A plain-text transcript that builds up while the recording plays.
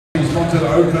sponsored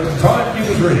open. Time you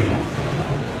was ready.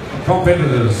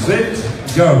 Competitors, set,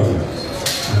 go.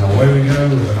 And away we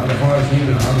go with another 5 sheep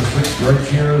and another 6 great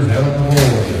shearers out on the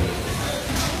board.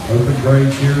 Open grade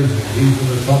shearers, these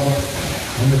are the top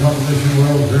in the competition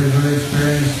world, very, very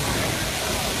experienced.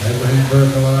 Abraham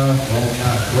Berkala from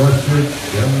Christchurch,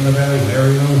 down in the valley,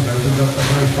 Larry Lewis opens up the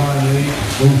first time league,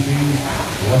 school shoes,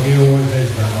 like he always has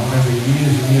done. I remember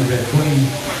years and years, about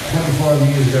 25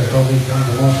 years ago, probably came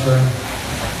to my firm,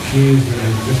 shears, and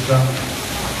he's just done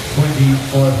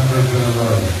 2,500 in a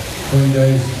row. 20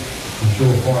 days, I'm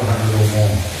sure 500 or more.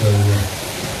 So,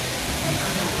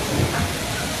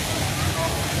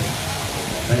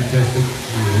 fantastic.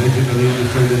 He's a legend of the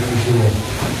industry, that's for sure.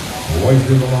 Away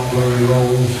through the long glory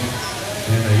rolls.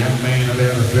 And a young man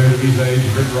about a third of his age,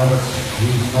 Rick Roberts,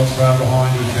 he's not far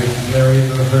behind. He chases Larry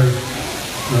into the first,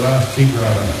 the last cheek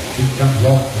rather. Cheek comes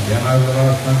off and down over the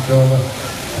last front shoulder.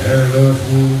 Larry Lewis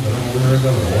will, but on the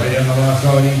river, way down the last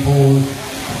side he pulls.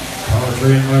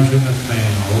 Poetry in motion, this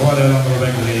man, right out onto the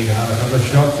back of the leg. Another couple of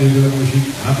shots, he's a little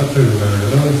sheep. Number 2, Larry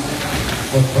Lewis.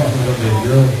 What's possible there,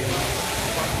 girl?